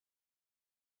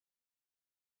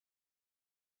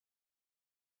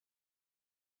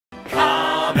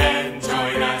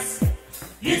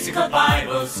Musical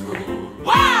Bible School.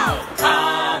 Wow!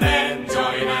 Come and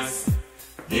join us.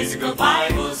 Musical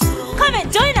Bible School. Come and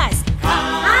join us.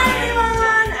 Hi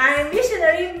everyone, I'm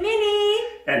missionary Minnie.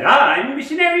 And I'm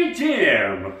missionary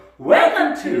Jim.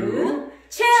 Welcome to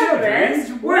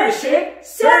Children's Worship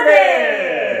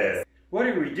Service. What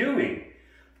are we doing?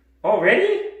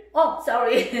 Already? Oh,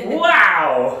 sorry.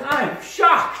 Wow! I'm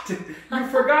shocked. You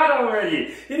forgot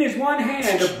already. It is one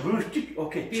hand.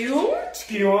 Okay.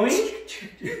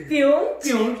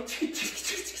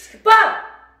 Bob!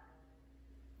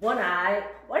 One eye.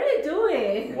 What are you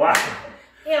doing? Wow.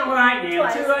 Right now,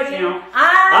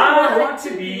 I want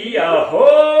to be a holy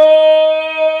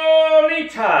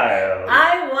child.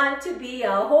 I want to be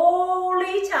a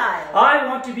holy child. I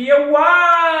want to be a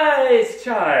wise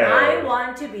child. I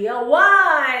want to be a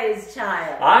wise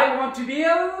child. I want to be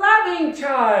a loving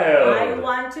child. I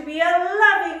want to be a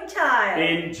loving child.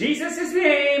 In Jesus'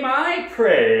 name I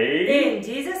pray. In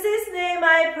Jesus' name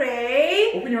I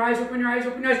pray. Open your eyes, open your eyes,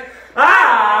 open your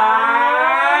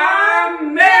eyes.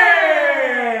 Amen!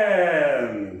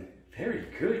 Very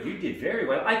good, you did very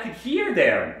well. I could hear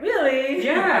them. Really?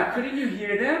 Yeah, couldn't you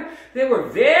hear them? They were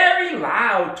very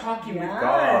loud talking with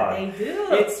God. They do.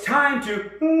 It's time to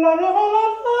la la la la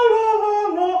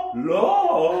la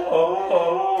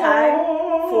la. Time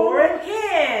for a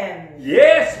hymn.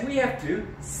 Yes, we have to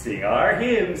sing our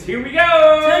hymns. Here we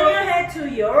go. Turn your head to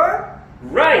your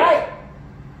right.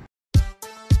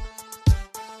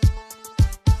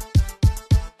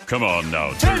 Come on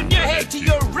now. Turn your head to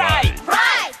your right.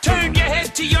 Right. Turn your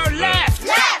head to your left.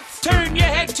 Left. Turn your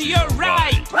head to your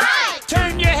right. Right.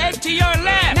 Turn your head to your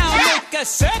left. Now make a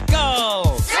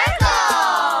circle. Circle.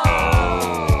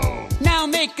 Oh. Now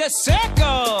make a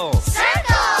circle.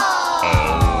 Circle.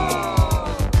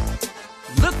 Oh.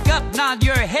 Look up, nod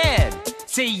your head.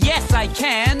 Say, yes, I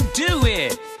can do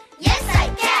it. Yes, I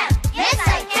can. Yes,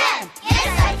 I can.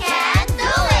 Yes, I can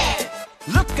do it.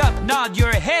 Look up, nod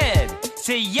your head.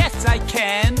 Say, yes, I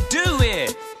can do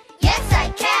it. Yes, I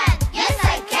can. Yes,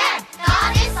 I can.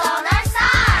 God is on our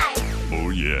side.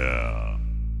 Oh, yeah.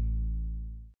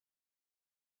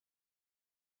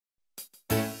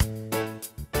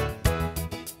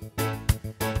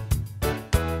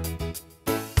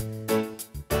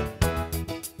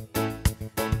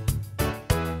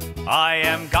 I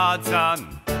am God's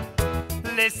son.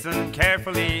 Listen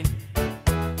carefully.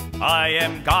 I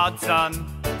am God's son.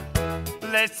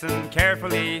 Listen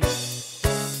carefully.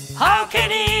 How can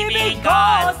he be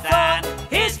God's son?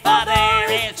 His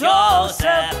father is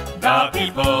Joseph. The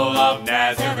people of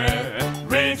Nazareth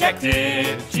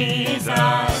rejected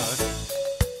Jesus.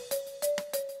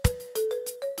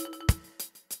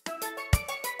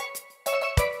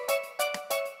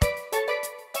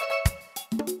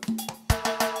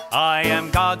 I am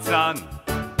God's son.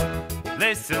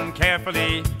 Listen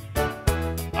carefully.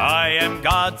 I am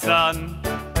God's son.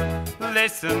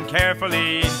 Listen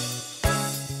carefully.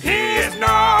 He is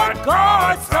not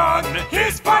God's son.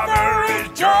 His father is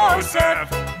Joseph.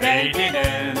 They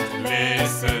didn't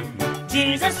listen.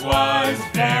 Jesus was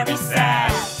very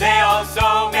sad. They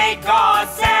also made God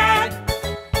sad.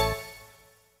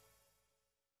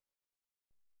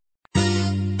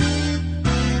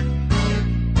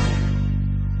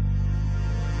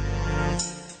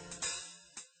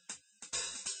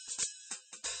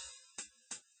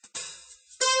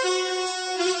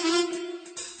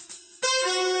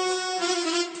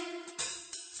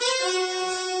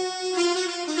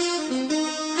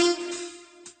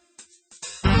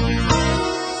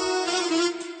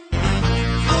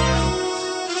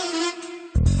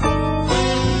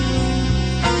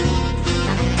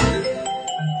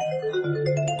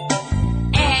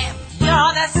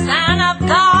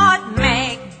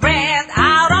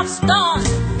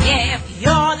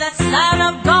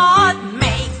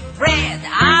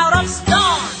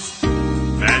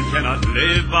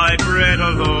 Live by bread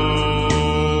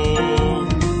alone.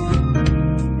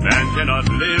 Man cannot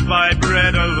live by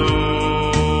bread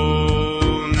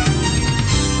alone.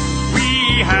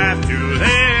 We have to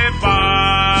live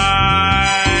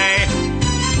by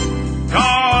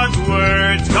God's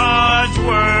words, God's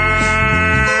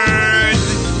words.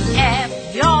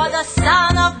 If you're the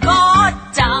son of God,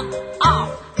 jump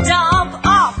off, jump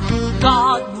off.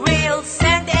 God will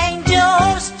send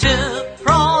angels to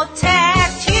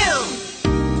protect you.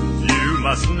 You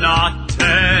must not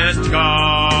test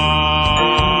God.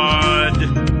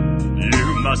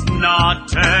 You must not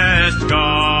test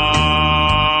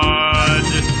God.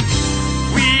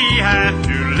 We have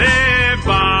to live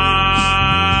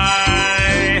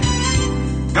by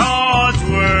God's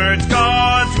words,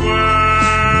 God's words.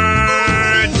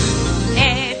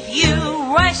 If you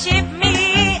worship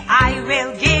me, I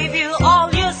will give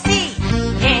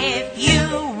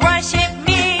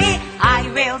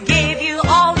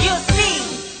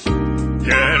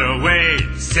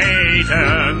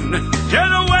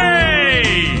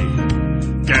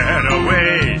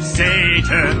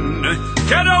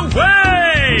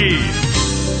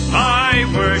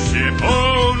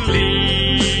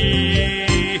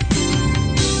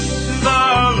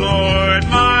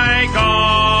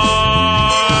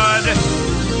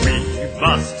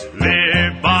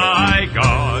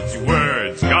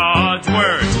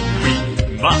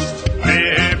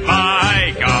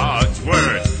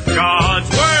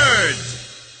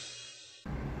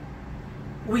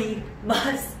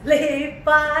must live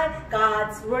by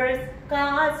God's words,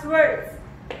 God's words.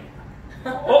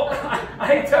 Oh,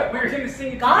 I thought we were going to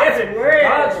sing it God's together. words.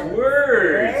 God's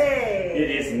words. Hey.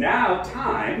 It is now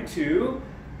time to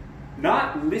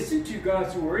not listen to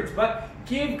God's words, but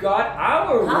give God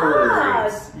our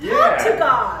words. Talk to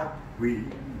God. We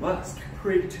must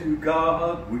pray to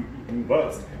God. We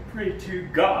must pray to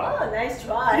God. Oh, nice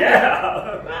try.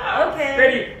 Yeah. Okay.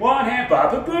 Ready? One hand, ba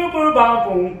ba boo boo ba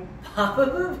boom. Ba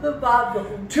boo boo ba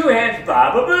boom. Two hands,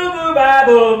 ba ba boo boo ba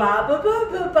boom. Ba boo boo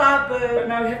boo ba But boom.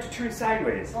 now you have to turn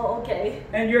sideways. Oh, okay.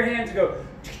 And your hands go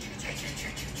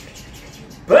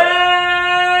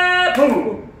ba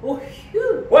boom. Oh,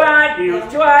 phew. What I use,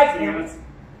 do I use?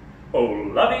 Oh,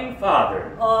 loving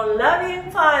Father, Oh,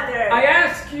 loving Father. I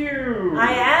ask you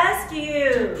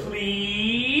to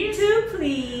please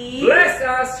please bless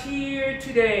us here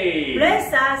today.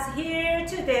 bless us here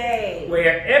today.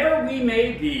 Wherever we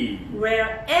may be,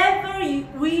 Wherever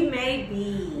we may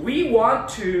be. we want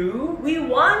to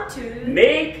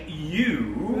make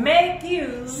you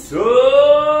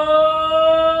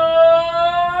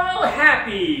so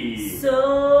happy.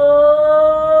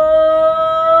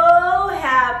 so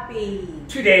happy.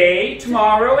 Today,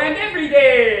 tomorrow, and every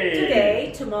day.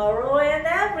 Today, tomorrow, and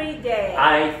every day.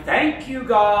 I thank you,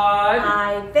 God,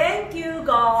 I thank you,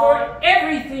 God, for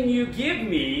everything you give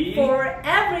me for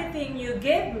everything you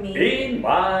give me in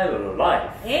my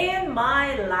life. in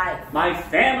my life. My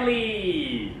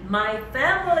family, My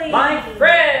family, my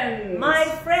friends, my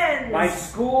friends, my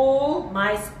school,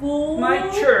 my school, my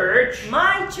church,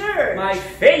 my church, my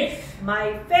faith,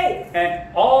 my faith,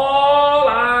 and all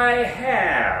I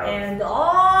have. and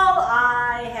all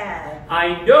I have.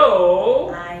 I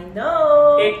know I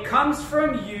know it comes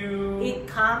from you. it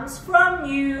comes from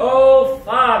you. Oh,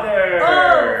 Father.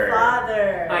 Oh,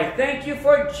 Father. I thank you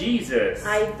for Jesus,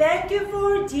 I thank you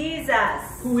for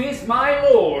Jesus, who is my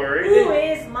Lord who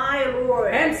is my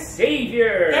Lord and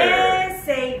Savior. and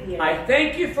Savior. I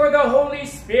thank you for the Holy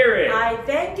Spirit, I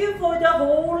thank you for the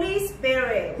Holy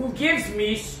Spirit, who gives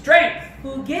me strength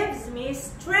who gives me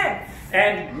strength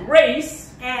and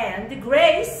grace and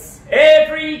grace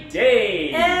every day.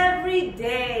 every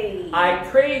day. I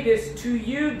pray this to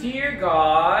you, dear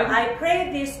God, I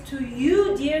pray this to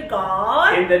you, dear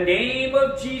God, in the name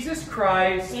of Jesus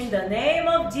Christ, in the name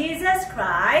of Jesus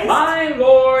Christ, my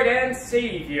Lord and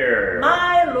Savior.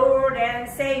 my Lord and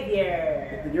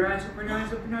Savior. Open your eyes, open your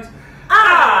eyes, open your eyes.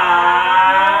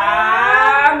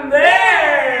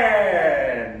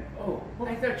 Amen. Oh,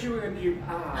 I thought you were going to do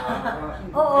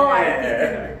Oh, I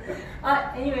didn't.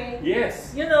 Anyway,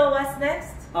 Yes. you know what's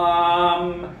next?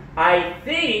 I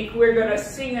think we're gonna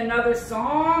sing another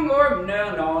song, or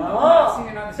no, not sing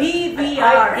another song.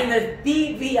 DVR, in the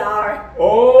DVR.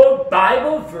 Oh,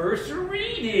 Bible verse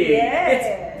reading. Yes.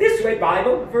 It's this way,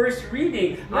 Bible verse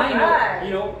reading. I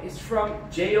know, Right. it's from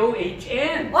John.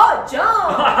 Oh,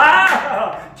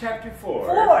 John. Chapter 4.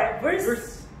 4, verse.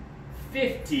 Verse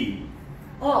 50.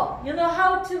 Oh, you know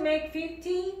how to make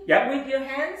 50? Yep. With your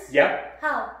hands? Yep.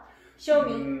 How? Show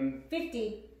me.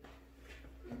 50.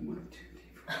 1, 2,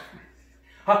 3,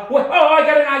 4. Oh, I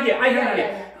got an idea.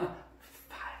 Yeah.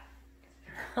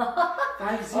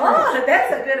 5 0. Oh,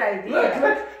 that's a good idea.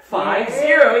 Look. 5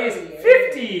 0 is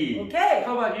 50. Okay.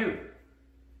 How about you?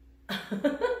 5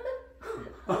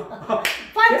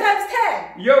 times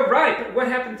 10. You're right, but what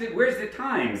happened to, where's the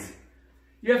times?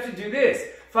 You have to do this.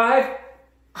 5,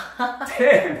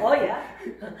 10. Oh, yeah.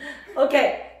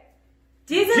 Okay.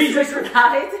 Jesus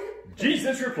replied.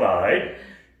 Jesus replied,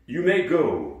 "You may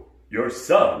go. Your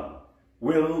son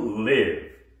will live."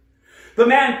 The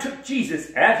man took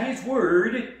Jesus at his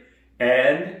word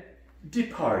and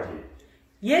departed.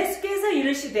 예수께서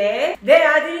이르시되 내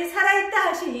아들이 살아있다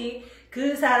하시니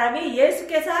그 사람이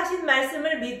예수께서 하신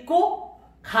말씀을 믿고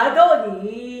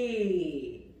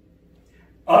가더니.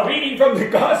 A reading from the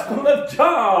Gospel of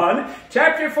John,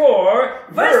 chapter 4,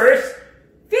 verse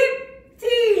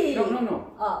 50.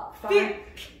 No. 50.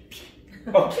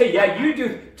 Okay, yeah, you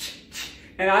do,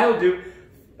 and I'll do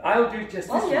just this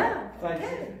Oh, yeah. one. 5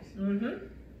 Okay. 0.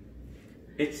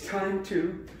 It's time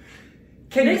to.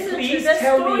 Can Listen you to please the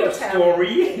tell me a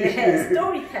story? Yes,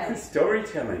 storytelling.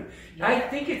 Storytelling. Yeah. I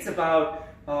think it's about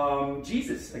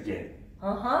Jesus again.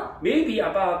 Uh-huh. Maybe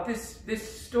about this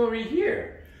story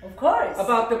here. Of course.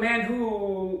 About the man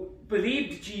who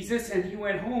believed Jesus and he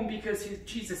went home because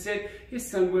Jesus said his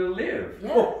son will live.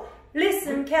 Yeah. Oh,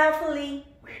 Listen carefully.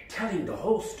 we're telling the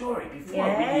whole story before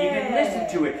we Yeah. even listen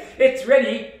to it. It's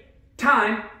ready.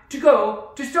 Time to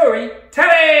go to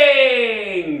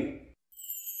storytelling.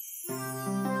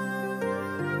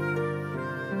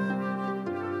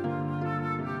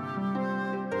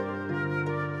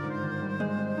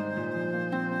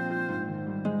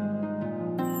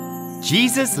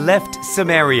 Jesus left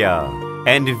Samaria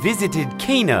and visited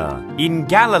Cana in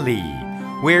Galilee,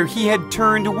 where he had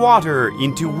turned water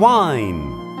into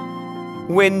wine.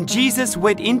 When Jesus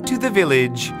went into the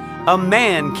village, a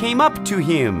man came up to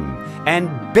him and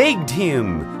begged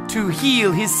him to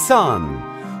heal his son,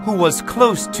 who was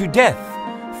close to death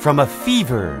from a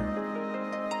fever.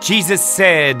 Jesus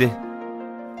said,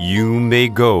 "You may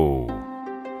go.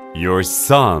 Your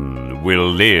son will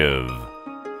live."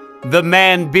 The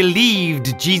man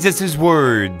believed Jesus'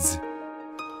 words.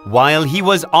 While he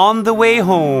was on the way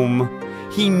home,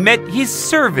 he met his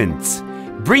servants,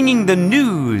 bringing the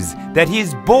news that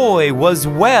his boy was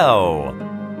well.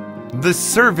 The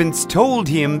servants told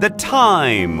him the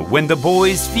time when the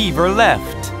boy's fever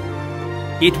left.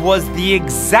 It was the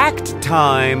exact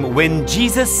time when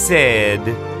Jesus said,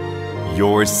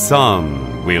 "Your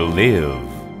son will live."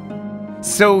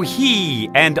 So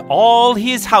he and all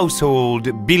his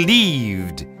household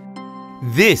believed.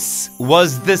 This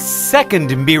was the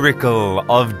second miracle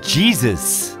of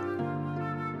Jesus.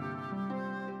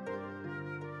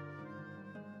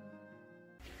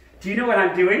 Do you know what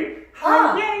I'm doing?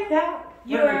 Oh, yeah.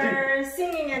 You're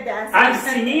singing and dancing. I'm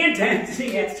singing and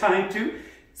dancing. It's time to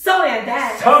song and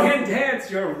dance. song and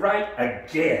dance. You're right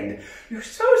again. You're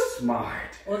so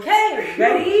smart. Okay,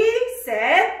 ready,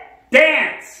 set,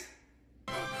 dance.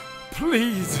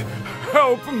 Please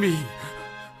help me.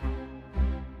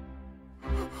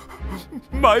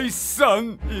 My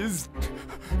son is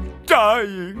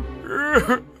dying.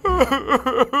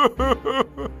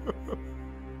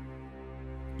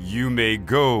 You may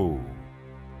go.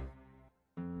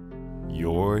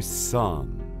 Your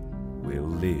son will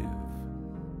live.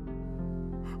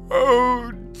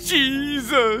 Oh,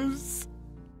 Jesus.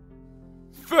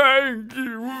 Thank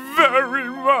you very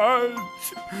much.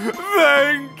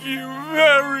 Thank you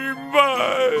very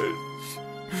much.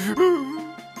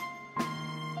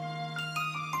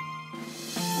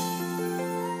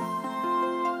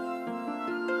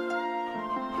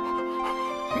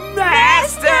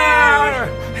 Master!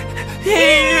 He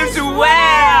is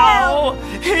well!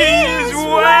 He is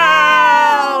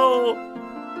well!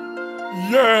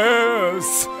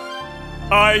 Yes,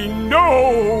 I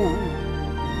know.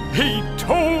 He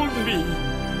told me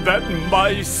that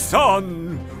my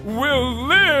son will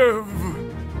live.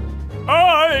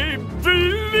 I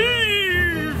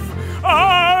believe.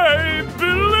 I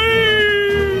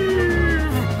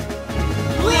believe.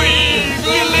 We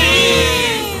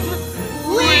believe!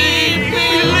 We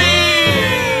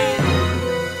believe!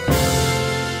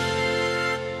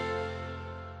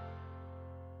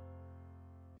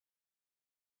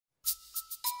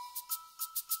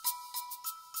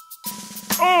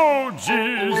 Oh,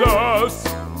 Jesus,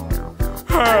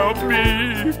 help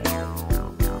me.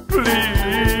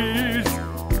 Please,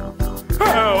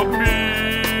 help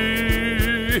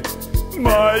me.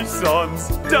 My son's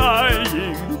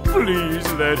dying. Please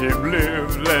let him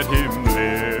live, let him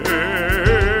live.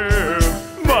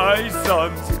 My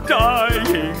son's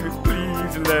dying.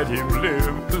 Please let him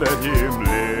live, let him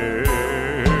live.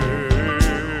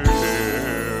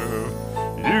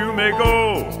 You may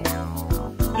go.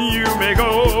 You may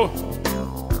go.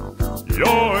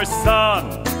 Your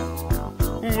son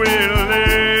will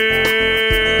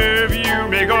live. You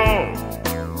may go.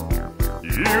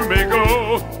 You may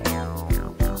go.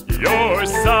 Your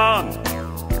son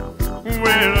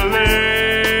will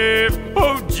live.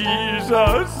 Oh,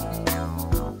 Jesus,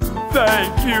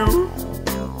 thank you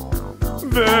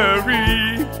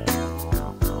very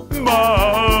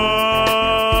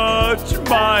much.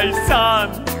 My son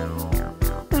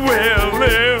will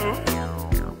live.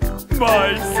 My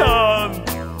son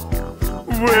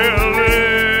will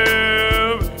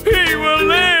live. He will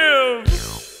live.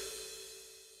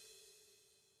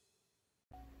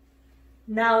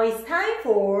 Now it's time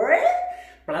for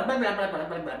Blah, blah, blah, blah, blah,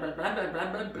 blah, blah, blah, blah, blah,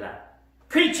 blah, blah.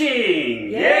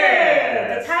 Preaching! The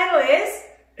Yes! title is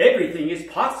Everything is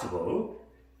possible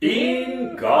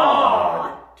in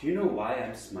God. Do you know why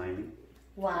I'm smiling?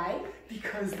 Why?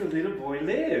 Because the little boy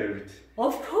lived.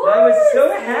 Of course. I was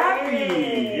so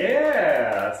happy.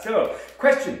 Yeah. So,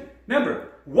 question number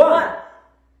one.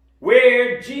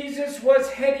 Where Jesus was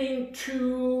heading to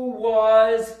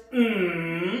was...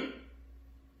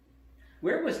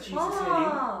 Where was Jesus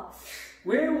heading?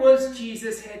 Where was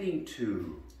Jesus heading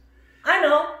to? I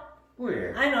know.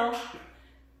 Where? I know.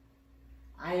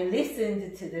 I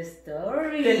listened to the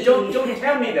story. Then don't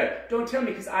tell me that. Don't tell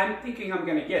me, because I'm thinking I'm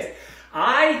going to guess.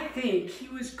 I think he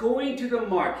was going to the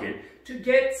market to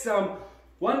get some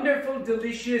wonderful,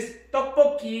 delicious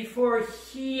tteokbokki for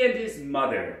he and his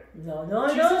mother. No.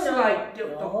 Jesus no. liked No.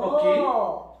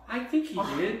 tteokbokki. I think he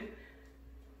did.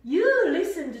 You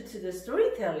listened to the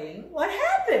storytelling. What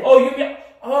happened? Oh, you mean?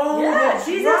 Oh, yeah, that's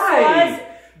Jesus right. was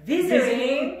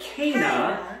visiting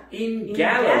Cana in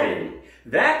Galilee.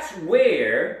 That's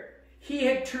where he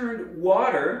had turned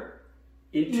water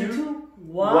into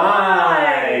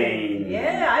wine.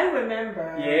 Yeah, I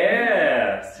remember.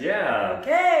 Yes, yeah.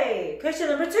 Okay, question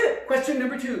number 2. Question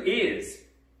number 2 is,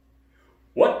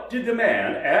 what did the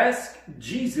man ask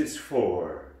Jesus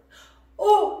for?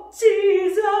 Oh,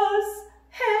 Jesus,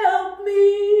 help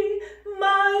me,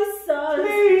 my son's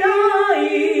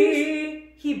dying.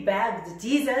 He begged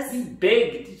Jesus. He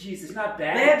begged Jesus, not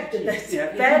bagged Jesus.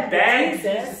 Yeah, begged he begged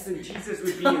Jesus. Jesus, and Jesus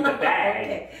would be in the bag.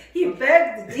 Okay. He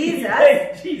begged Jesus, He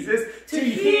begged Jesus to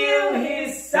heal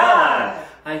his son.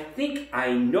 I think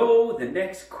I know the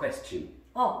next question.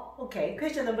 Oh, okay.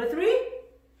 Question number 3.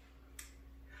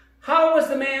 How was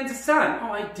the man's son?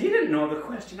 Oh, I didn't know the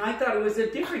question. I thought it was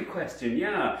a different question.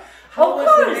 Yeah. How Of was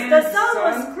course, the the man's son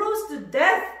was close to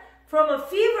death from a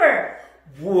fever.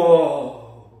 Whoa.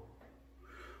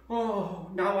 Oh,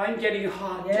 now I'm getting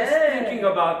hot just Yeah. thinking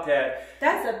about that.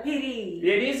 That's a pity.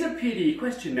 It is a pity.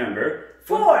 Question number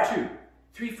 4.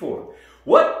 4.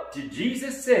 What did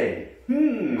Jesus say?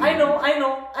 I know.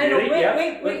 Really? Wait, Yeah.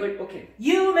 wait. Okay.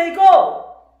 You may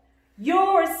go.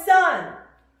 Your son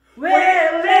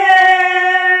will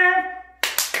live.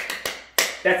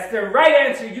 That's the right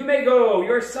answer. You may go.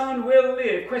 Your son will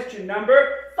live. Question number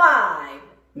 5.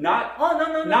 not. Oh,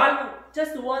 no. Not-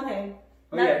 Just one hand.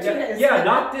 Oh, Not two yeah, hands. yeah,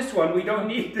 not this one. We don't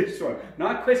need this one.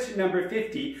 Not question number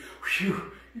 50. Whew.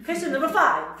 Question number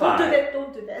 5. 5.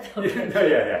 Don't do that. Okay.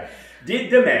 Yeah. Did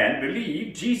the man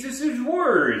believe Jesus'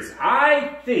 words?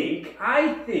 I think.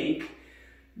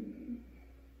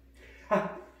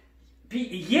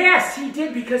 Yes, he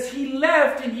did, because he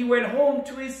left and he went home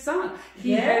to his son.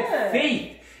 He had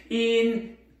faith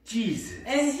in Jesus.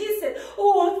 And he said,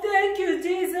 oh, thank you,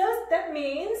 Jesus. That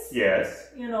means, Yes.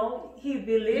 he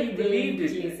believed in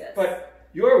Jesus. But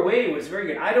your way was very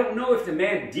good. I don't know if the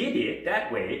man did it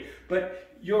that way, but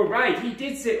you're right. He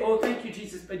did say, oh, thank you,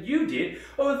 Jesus. But you did,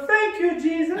 oh, thank you,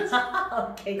 Jesus.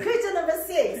 Okay, question number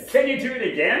 6. Can you do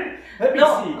it again? Let me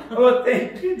No. see. Oh,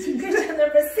 thank you, Jesus. Question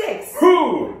number 6.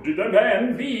 Who did the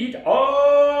man meet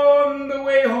on the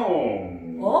way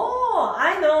home? Oh,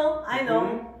 I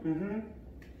know. Mm-hmm.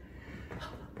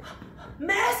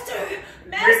 Master!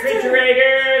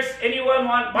 Refrigerators! Anyone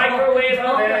want microwave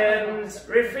ovens?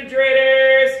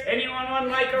 Refrigerators! Anyone want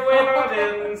microwave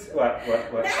ovens? What?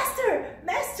 Master!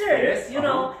 Yes,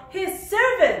 his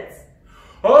servants.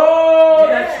 Oh,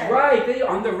 Yeah. that's right.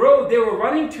 On the road, they were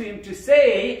running to him to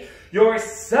say, your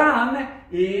son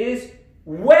is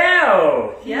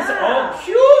well. He's Yeah. all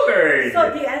cured.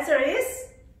 So the answer is?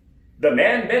 The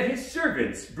man met his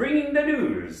servants, bringing the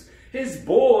news. His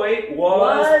boy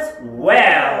was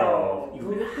well.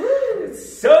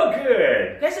 It's so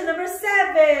good. Question number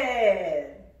 7.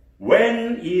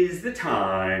 When is the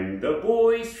time the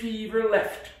boy's fever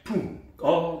left? Boom,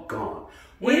 all gone.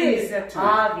 When It is is that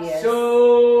time? obvious.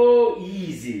 So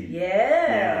easy.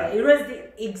 Yeah. It was the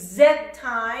exact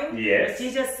time Yes.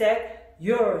 Jesus said,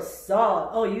 your son.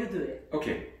 Oh, you do it.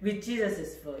 Okay. With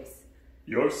Jesus' voice.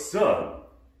 Your son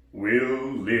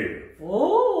will live.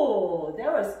 Oh,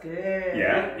 that was good.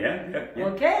 Yeah.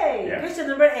 Okay. Yeah. Question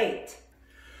number 8.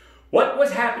 What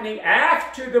was happening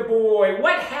after the boy?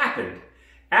 What happened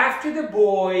after the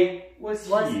boy was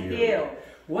healed?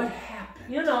 What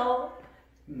happened?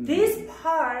 This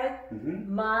part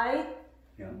might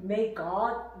make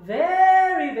God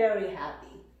very, very happy.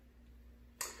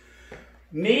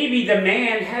 Maybe the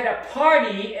man had a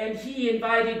party and he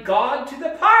invited God to the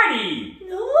party.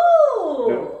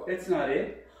 No. That's not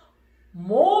it.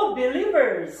 More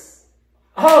believers.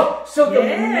 Oh, so the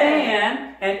Yeah.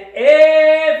 man and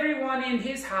everyone in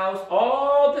his house,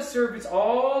 all the servants,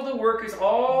 all the workers,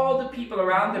 all the people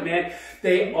around the man,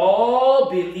 they all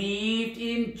believed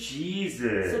in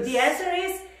Jesus. So the answer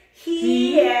is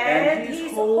he and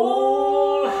his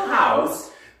whole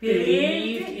house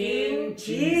believed in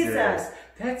Jesus.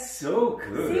 That's so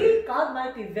good. See, God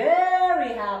might be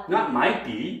very happy. Not might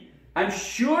be. I'm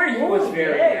sure he was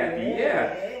very happy.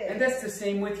 Yeah. yeah. And that's the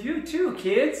same with you too,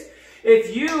 kids.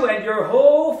 If you and your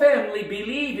whole family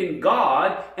believe in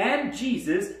God and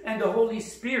Jesus and the Holy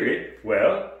Spirit,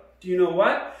 well, do you know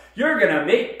what? You're going to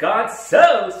make God so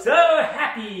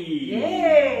happy.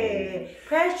 Yay!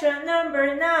 Question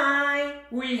number 9.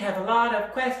 We have a lot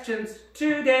of questions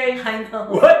today. I know.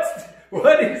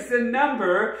 What is the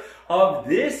number of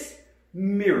this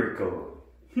miracle?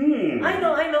 I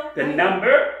know. The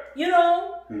number?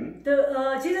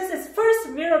 The Jesus' first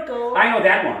miracle. I know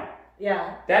that one.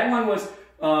 Yeah. That one was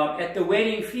at the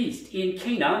wedding feast in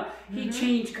Cana, he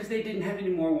changed because they didn't have any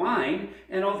more wine,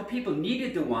 and all the people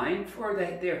needed the wine for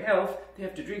their health. They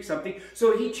have to drink something,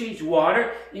 so he changed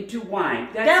water into wine.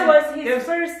 That was his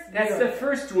first. That's the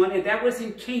first one, and that was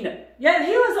in Cana. Yeah,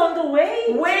 he was on the way.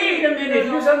 Wait a minute,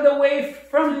 he was on the way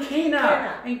from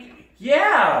Cana.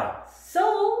 Yeah.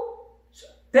 So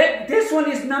this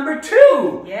one is number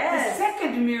 2. Yes. The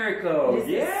second miracle. It is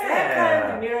the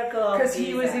second miracle. Because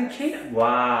he was in Cana.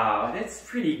 Wow, that's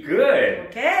pretty good.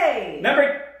 Okay.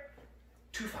 Number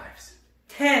 2 5s.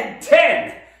 10.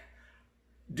 10.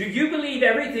 Do you believe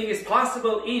everything is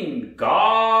possible in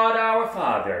God our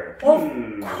Father? Of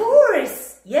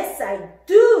course. Yes, I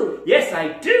do. Yes,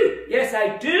 I do. Yes,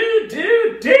 I do.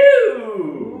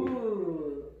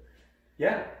 Ooh.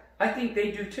 Yeah. I think they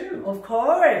do too. Of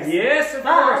course. Yes, of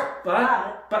course.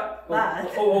 But.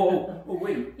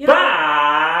 Wait.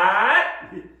 But.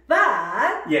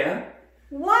 Yeah.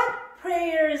 What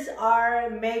prayers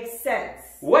make sense?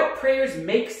 What prayers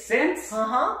make sense?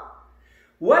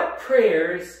 What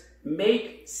prayers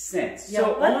make sense? Yeah,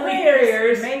 so what only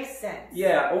prayers make sense?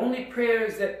 Yeah, only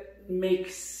prayers that make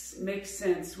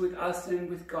sense with us and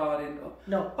with God and.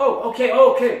 No. Oh, okay.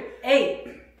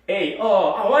 A.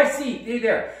 Oh, I see.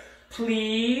 There.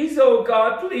 Please, oh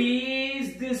God,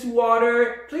 please, please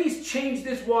change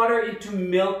this water into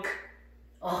milk.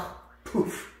 Oh,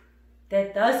 poof.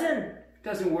 That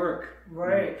doesn't work.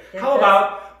 Right. How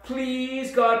about,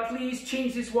 please, God, please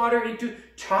change this water into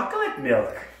chocolate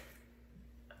milk.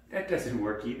 That doesn't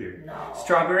work either. No.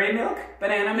 Strawberry milk?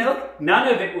 Banana milk? None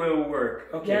of it will work.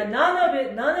 Okay. Yeah, none of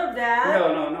that.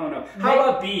 No. How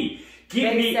about B?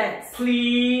 Sense.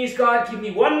 Please, God, give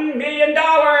me $1 million.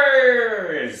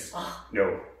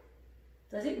 No.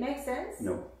 Does it make sense?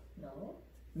 No.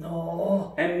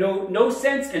 No. And no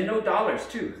cents and no dollars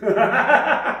too.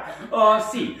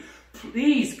 C.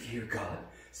 Please, dear God,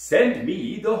 send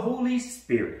me the Holy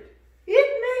Spirit.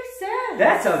 It makes sense.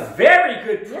 That's a very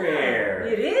good prayer.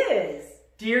 Yeah, it is.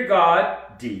 Dear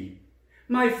God, D.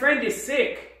 My friend is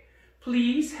sick.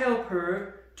 Please help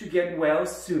her to get well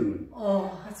soon.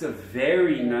 Oh, that's a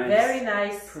very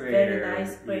nice prayer.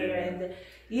 Yeah. And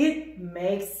it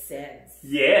makes sense.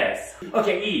 Yes.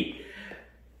 Okay, E.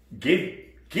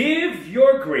 Give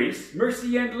your grace,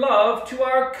 mercy, and love to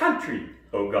our country,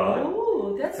 oh God.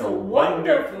 Oh, that's a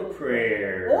wonderful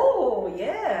prayer. Oh,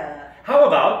 yeah. How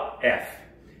about F?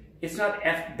 It's not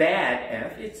F, bad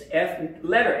F, it's F,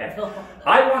 letter F.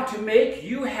 I want to make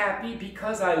you happy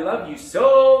because I love you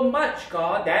so much,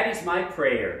 God. That is my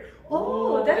prayer.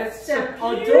 Oh, that's a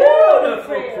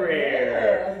beautiful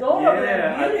prayer.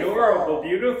 Yeah, adorable,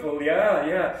 beautiful.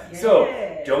 Yeah. So,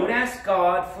 don't ask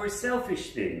God for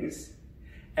selfish things.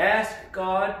 Ask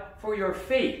God for your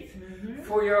faith,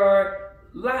 for your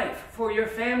life, for your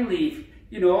family,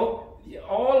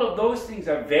 all of those things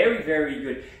are very, very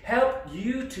good. Help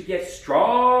you to get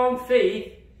strong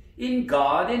faith in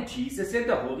God and Jesus and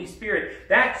the Holy Spirit.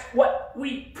 That's what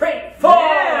we pray for.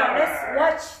 Yeah, let's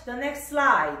watch the next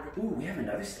slide. Ooh, we have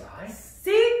another slide.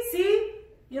 See,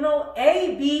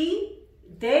 A, B,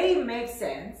 they make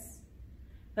sense.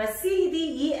 But C,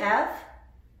 D, E, F,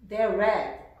 they're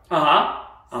red.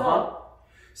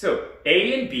 So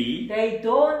A and B, they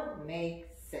don't make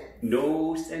sense.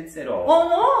 No sense at all.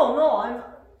 Oh, no, I'm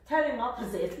telling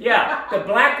opposite. Yeah, the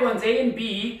black ones, A and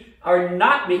B, are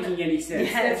not making any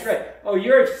sense. Yes. That's right. Oh,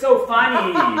 you're so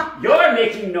funny. You're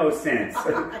making no sense.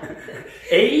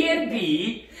 A and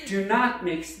B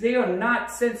they are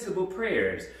not sensible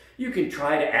prayers. You can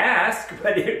try to ask,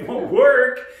 but it won't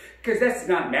work. Because that's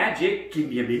not magic. Give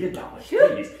me $1 million,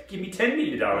 please. Give me $10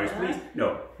 million, please.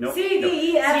 No. C, D,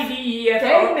 E, F. C, D, E, F.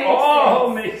 They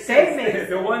all make make sense. sense.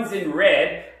 The ones in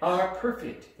red are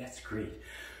perfect. That's great.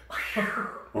 Now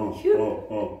I'm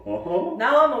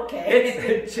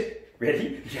okay.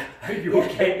 Ready? Yeah. Are you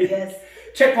okay? Yes.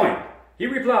 Checkpoint. He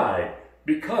replied,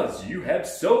 because you have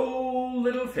so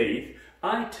little faith,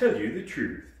 I tell you the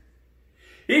truth.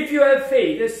 If you have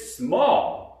faith as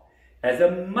small as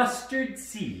a mustard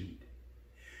seed,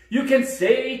 you can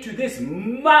say to this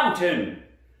mountain,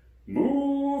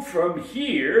 move from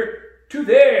here to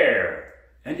there,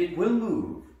 and it will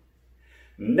move.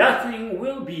 Nothing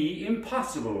will be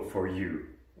impossible for you.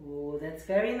 Oh, that's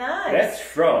very nice. That's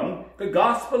from the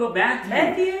Gospel of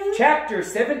Matthew. Chapter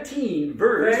 17,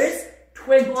 verse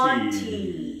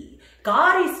 20.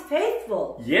 God is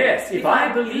faithful. Yes, if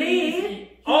I believe, He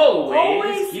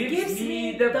always gives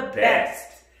me the best.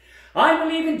 I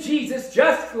believe in Jesus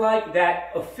just like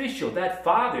that official, that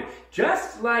father,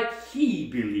 just like he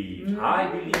believed. I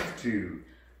believe too.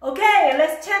 Okay,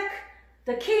 let's check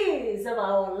the keys of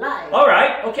our life. All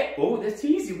right, okay. Oh, that's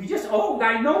easy.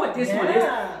 I know what this one is.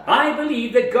 Yeah. I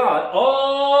believe that God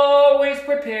always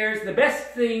prepares the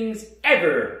best things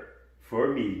ever for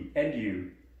me and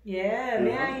you. Yeah,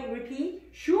 may I repeat?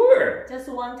 Sure. Just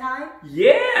one time?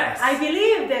 Yes. I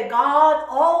believe that God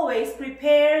always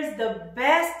prepares the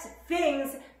best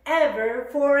things ever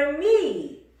for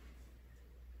me.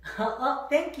 Oh,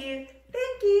 thank you.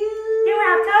 Thank you. You're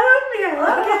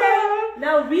welcome. Okay.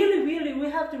 Now, really, we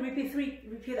have to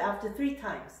repeat after 3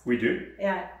 times. We do?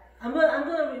 Yeah. I'm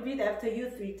gonna repeat after you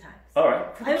 3 times. All right.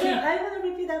 I'm gonna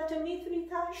repeat after me 3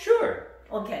 times. Sure.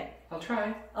 Okay. I'll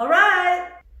try. All right.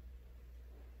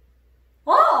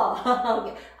 Oh,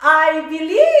 okay. I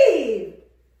believe.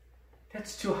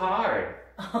 That's too hard.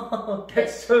 Okay.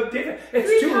 That's so different. It's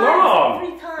 3 too times, long.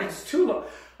 3 times. It's too long.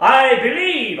 I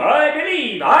believe. How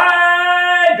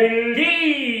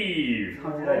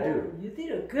did I do? You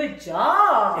did a good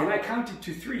job. And I counted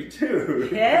to 3 too.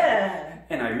 Yeah.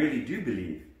 And I really do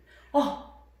believe. Oh,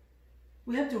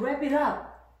 we have to wrap it up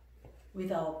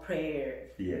with our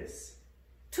prayer. Yes.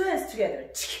 2 hands together.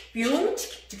 Boom.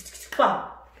 Bam.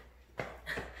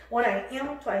 1 M,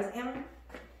 twice M.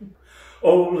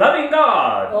 Oh, loving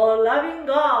God. Oh, loving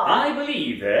God. I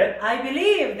believe that I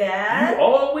believe that you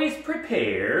always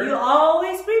prepare you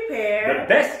always the prepare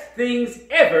best things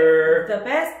ever the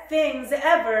best things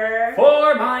ever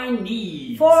for my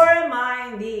needs. for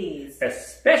my needs.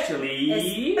 Especially, You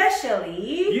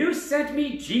you sent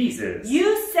me Jesus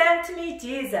sent me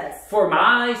Jesus for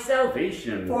my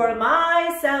salvation. for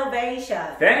my salvation.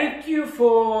 Thank you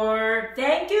for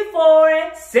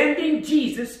Sending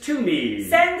Jesus to me.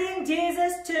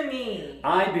 Jesus to me.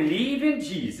 I believe in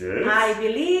Jesus. I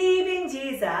believe in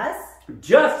Jesus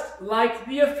just like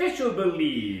the official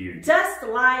believed. just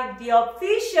like the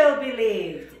official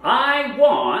believed. I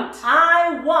want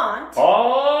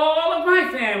all of my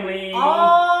family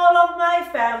all of my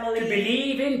family to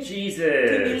believe in Jesus.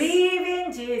 to believe in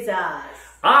Jesus.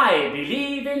 I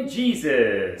believe in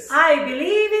Jesus. I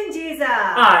believe in Jesus.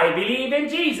 I believe in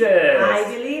Jesus. I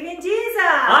believe in Jesus.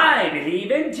 I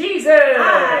believe in Jesus.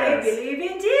 I believe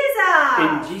in Jesus.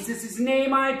 In Jesus'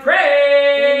 name I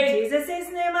pray. In Jesus'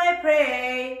 name I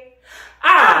pray.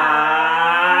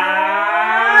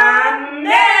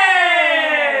 Amen.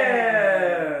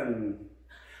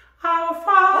 Our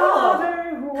Father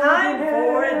who Time art in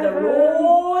for the heaven.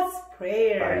 Lord's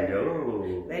Prayer. I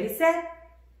know. Ready, set?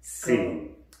 Sing.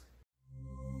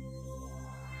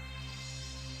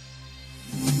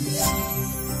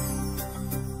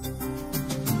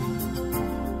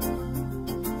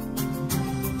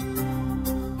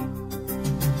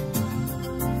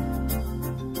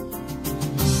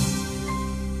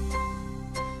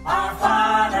 Our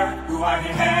Father, who art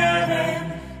in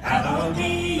heaven, hallowed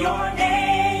be your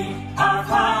name. Our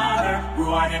Father, who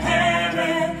art in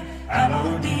heaven,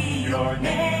 hallowed be your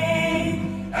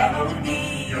name. Hallowed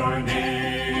be your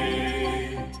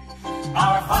name.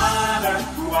 Our Father,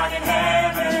 who art in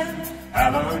heaven,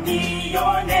 hallowed be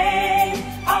your name.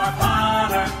 Our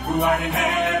Father, who art in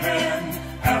heaven,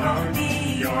 hallowed be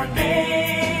your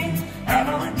name.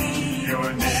 Hallowed be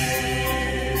your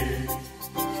name.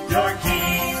 Your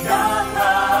kingdom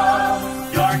come,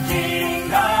 your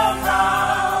kingdom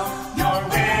come, your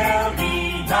will be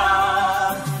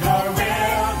done, your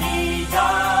will be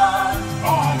done,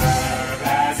 on earth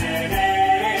as it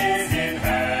is in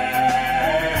heaven.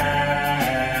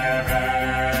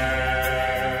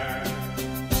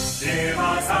 Give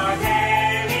us our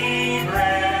daily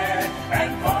bread,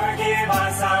 and forgive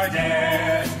us our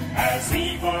debts, as we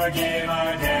forgive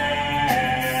our debtors.